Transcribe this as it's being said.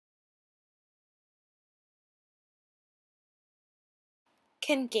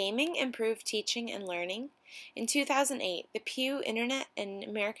Can gaming improve teaching and learning? In 2008, the Pew Internet and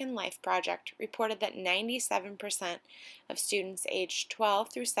American Life Project reported that 97% of students aged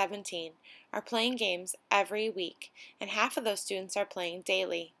 12 through 17 are playing games every week, and half of those students are playing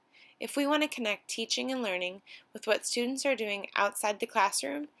daily. If we want to connect teaching and learning with what students are doing outside the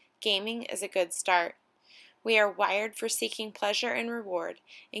classroom, gaming is a good start. We are wired for seeking pleasure and reward,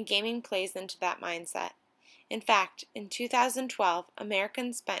 and gaming plays into that mindset. In fact, in 2012,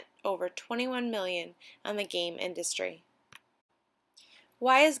 Americans spent over $21 million on the game industry.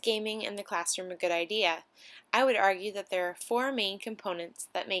 Why is gaming in the classroom a good idea? I would argue that there are four main components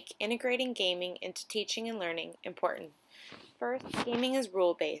that make integrating gaming into teaching and learning important. First, gaming is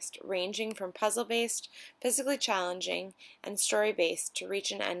rule-based, ranging from puzzle-based, physically challenging, and story-based to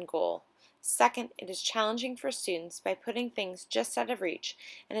reach an end goal. Second, it is challenging for students by putting things just out of reach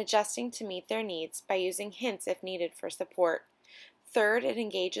and adjusting to meet their needs by using hints if needed for support. Third, it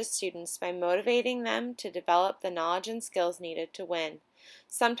engages students by motivating them to develop the knowledge and skills needed to win,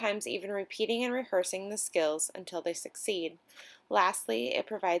 sometimes even repeating and rehearsing the skills until they succeed. Lastly, it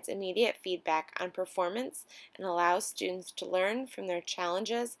provides immediate feedback on performance and allows students to learn from their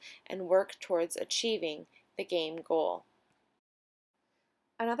challenges and work towards achieving the game goal.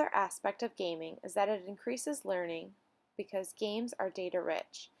 Another aspect of gaming is that it increases learning because games are data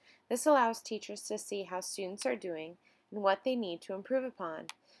rich. This allows teachers to see how students are doing and what they need to improve upon.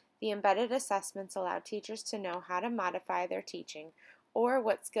 The embedded assessments allow teachers to know how to modify their teaching or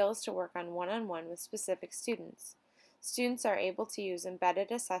what skills to work on one-on-one with specific students. Students are able to use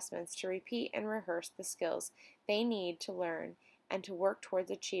embedded assessments to repeat and rehearse the skills they need to learn and to work towards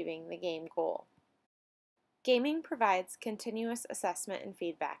achieving the game goal. Gaming provides continuous assessment and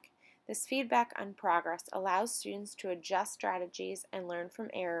feedback. This feedback on progress allows students to adjust strategies and learn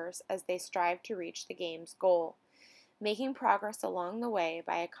from errors as they strive to reach the game's goal. Making progress along the way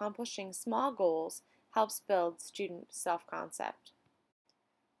by accomplishing small goals helps build student self-concept.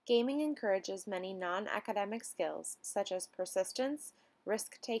 Gaming encourages many non-academic skills such as persistence,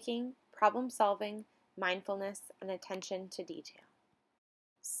 risk-taking, problem-solving, mindfulness, and attention to detail.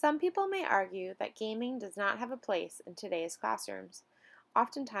 Some people may argue that gaming does not have a place in today's classrooms.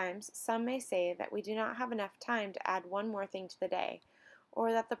 Oftentimes, some may say that we do not have enough time to add one more thing to the day,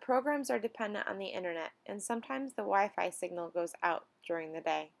 or that the programs are dependent on the internet and sometimes the Wi-Fi signal goes out during the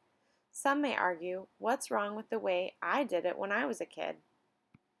day. Some may argue, what's wrong with the way I did it when I was a kid?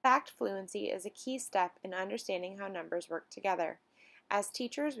 Fact fluency is a key step in understanding how numbers work together. As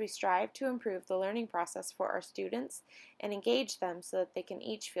teachers, we strive to improve the learning process for our students and engage them so that they can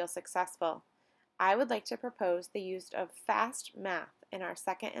each feel successful. I would like to propose the use of fast math in our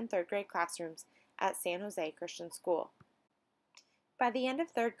second and third grade classrooms at San Jose Christian School. By the end of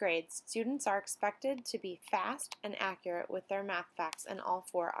third grade, students are expected to be fast and accurate with their math facts in all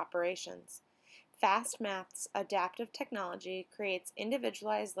four operations. Fast Math's adaptive technology creates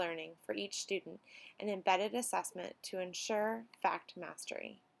individualized learning for each student and embedded assessment to ensure fact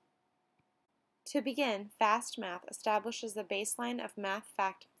mastery. To begin, Fast Math establishes the baseline of math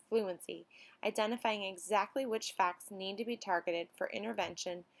fact fluency, identifying exactly which facts need to be targeted for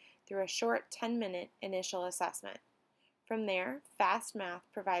intervention through a short 10-minute initial assessment. From there, Fast Math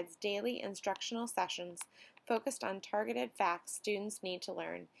provides daily instructional sessions focused on targeted facts students need to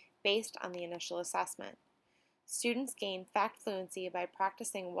learn based on the initial assessment. Students gain fact fluency by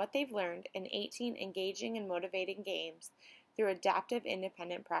practicing what they've learned in 18 engaging and motivating games through adaptive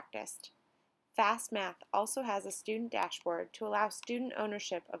independent practice. Fast Math also has a student dashboard to allow student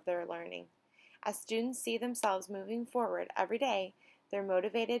ownership of their learning. As students see themselves moving forward every day, they're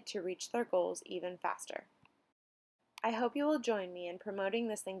motivated to reach their goals even faster. I hope you will join me in promoting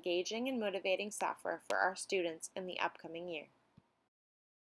this engaging and motivating software for our students in the upcoming year.